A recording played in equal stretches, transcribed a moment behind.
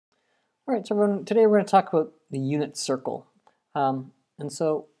All right, so everyone, today we're going to talk about the unit circle. And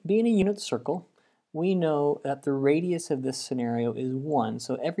so being a unit circle, we know that the radius of this scenario is 1.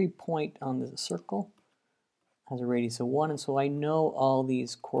 So every point on the circle has a radius of 1. And so I know all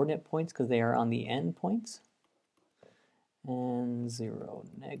these coordinate points because they are on the end points. And 0,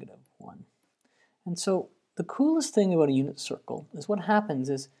 -1. And so the coolest thing about a unit circle is what happens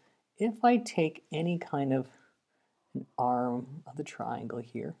is if I take any kind of an arm of the triangle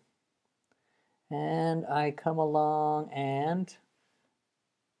here, and I come along and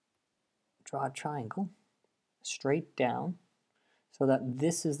draw a triangle straight down so that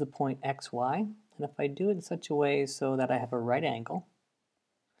this is the point xy. And if I do it in such a way so that I have a right angle,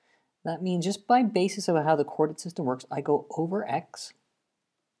 that means just by basis of how the coordinate system works, I go over x,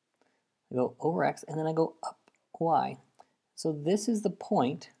 and then I go up y. So this is the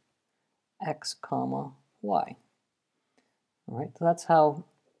point x comma y. All right, so that's how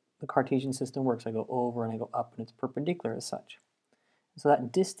the Cartesian system works. I go over and I go up, and it's perpendicular as such. So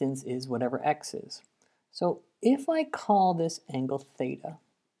that distance is whatever x is. So if I call this angle theta,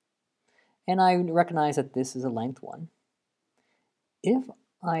 and I recognize that this is a length 1, if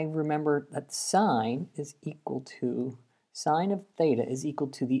I remember that sine of theta is equal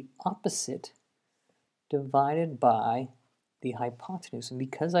to the opposite divided by the hypotenuse. And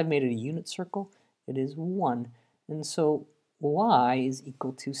because I've made it a unit circle, it is 1. And so y is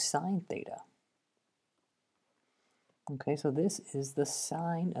equal to sine theta. Okay, so this is the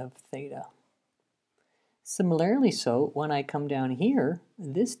sine of theta. Similarly, so when I come down here,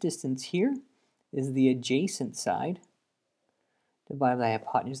 this distance here is the adjacent side divided by the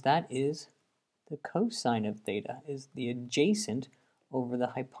hypotenuse. That is the cosine of theta, is the adjacent over the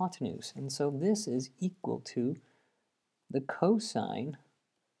hypotenuse. And so this is equal to the cosine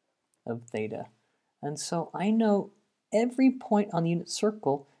of theta. And so I know every point on the unit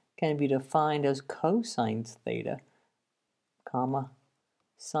circle can be defined as cosine theta, comma,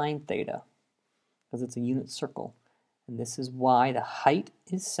 sine theta, because it's a unit circle. And this is why the height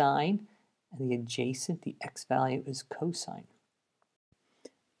is sine and the adjacent, the x value, is cosine.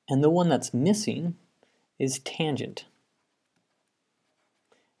 And the one that's missing is tangent.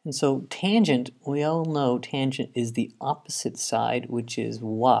 And so tangent, we all know tangent is the opposite side, which is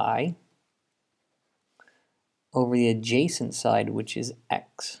y, over the adjacent side, which is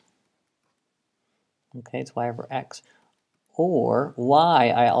x. Okay, it's y over x. Or y,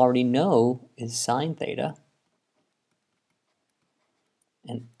 I already know, is sine theta.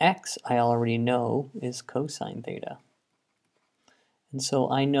 And x, I already know, is cosine theta. And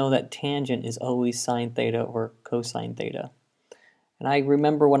so I know that tangent is always sine theta or cosine theta. And I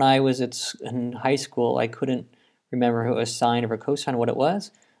remember when I was in high school, I couldn't remember if it was sine or cosine, what it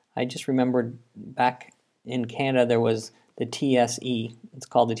was. I just remembered back in Canada there was the TSE. It's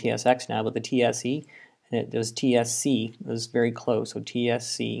called the TSX now, but the TSE. And it was TSC. It was very close. So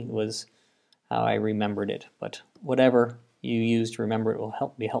TSC was how I remembered it. But whatever you use to remember it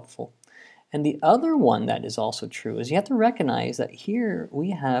will be helpful. And the other one that is also true is you have to recognize that here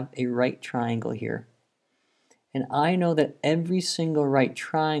we have a right triangle here. And I know that every single right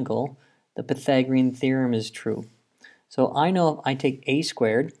triangle, the Pythagorean theorem is true. So I know if I take a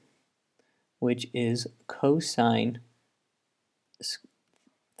squared, which is cosine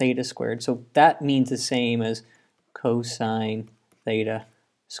theta squared, so that means the same as cosine theta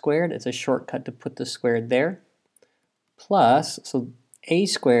squared. It's a shortcut to put the squared there. Plus, so a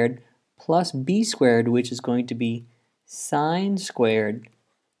squared plus b squared, which is going to be sine squared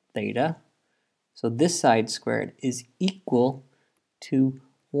theta. So this side squared is equal to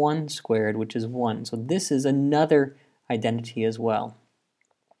 1 squared, which is 1. So this is another identity as well.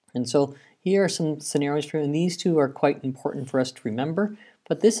 And so here are some scenarios for you, and these two are quite important for us to remember.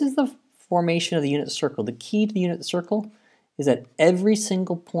 But this is the formation of the unit circle. The key to the unit circle is that every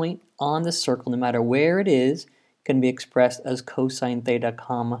single point on the circle, no matter where it is, can be expressed as cosine theta,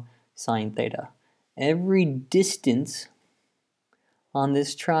 comma, sine theta. Every distance on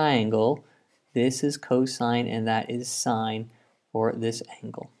this triangle, this is cosine and that is sine for this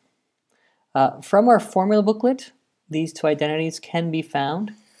angle. From our formula booklet, these two identities can be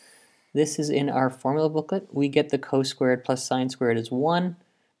found. This is in our formula booklet. We get the cos squared plus sine squared is 1,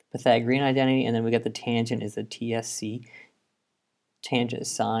 Pythagorean identity, and then we get the tangent is the TSC. Tangent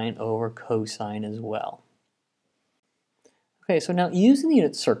is sine over cosine as well. Okay, so now using the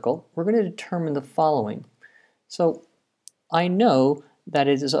unit circle, we're going to determine the following. So I know that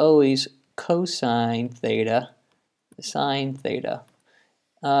it is always cosine theta, sine theta.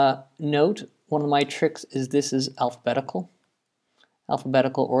 Note, one of my tricks is this is alphabetical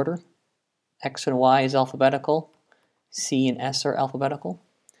order. X and Y is alphabetical, C and S are alphabetical.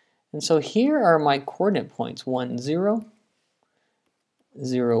 And so here are my coordinate points, 1, 0,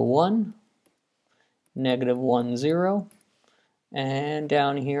 0, 1, negative 1, 0, and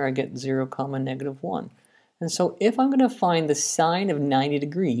down here I get 0, comma, negative 1. And so if I'm going to find the sine of 90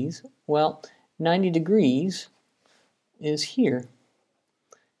 degrees, well, 90 degrees is here.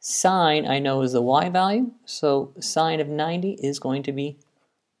 Sine, I know, is the y value, so sine of 90 is going to be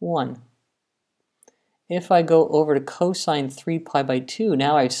 1. If I go over to cosine 3 pi by 2,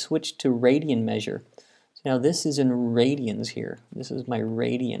 now I've switched to radian measure. So now this is in radians here. This is my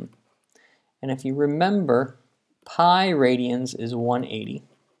radian. And if you remember, pi radians is 180.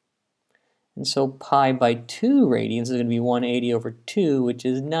 And so pi by 2 radians is going to be 180 over 2, which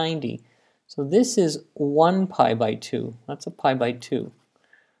is 90. So this is 1 pi by 2. That's a pi by 2.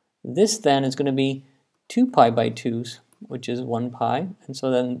 This then is going to be 2 pi by 2s, which is 1 pi. And so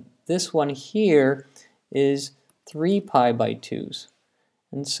then this one here is 3 pi by 2s.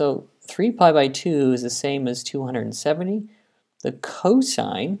 And so 3 pi by 2 is the same as 270. The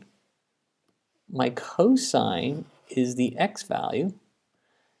cosine, my cosine is the x value.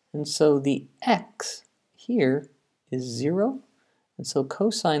 And so the x here is 0. And so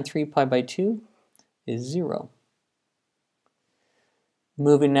cosine 3 pi by 2 is 0.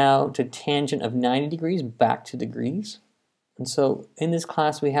 Moving now to tangent of 90 degrees, back to degrees. And so in this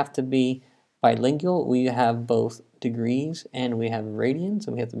class we have to be bilingual. We have both degrees and we have radians,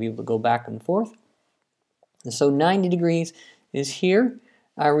 and we have to be able to go back and forth. And so 90 degrees is here.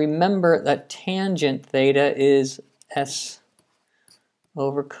 Remember that tangent theta is s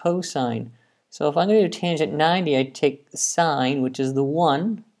over cosine. So if I'm going to do tangent 90, I take sine, which is the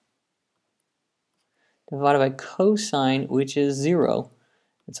 1, divided by cosine, which is 0.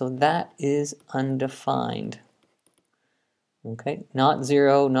 And so that is undefined. Okay, not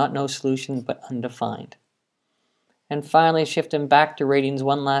 0, not no solution, but undefined. And finally, shifting back to radians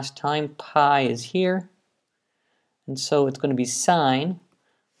one last time, pi is here. And so it's going to be sine,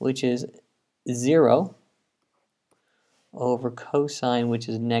 which is 0, over cosine, which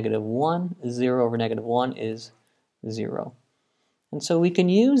is negative 1. 0 over negative 1 is 0. And so we can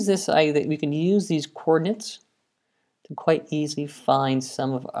use this, we can use these coordinates to quite easily find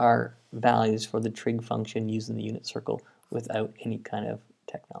some of our values for the trig function using the unit circle without any kind of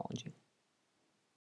technology.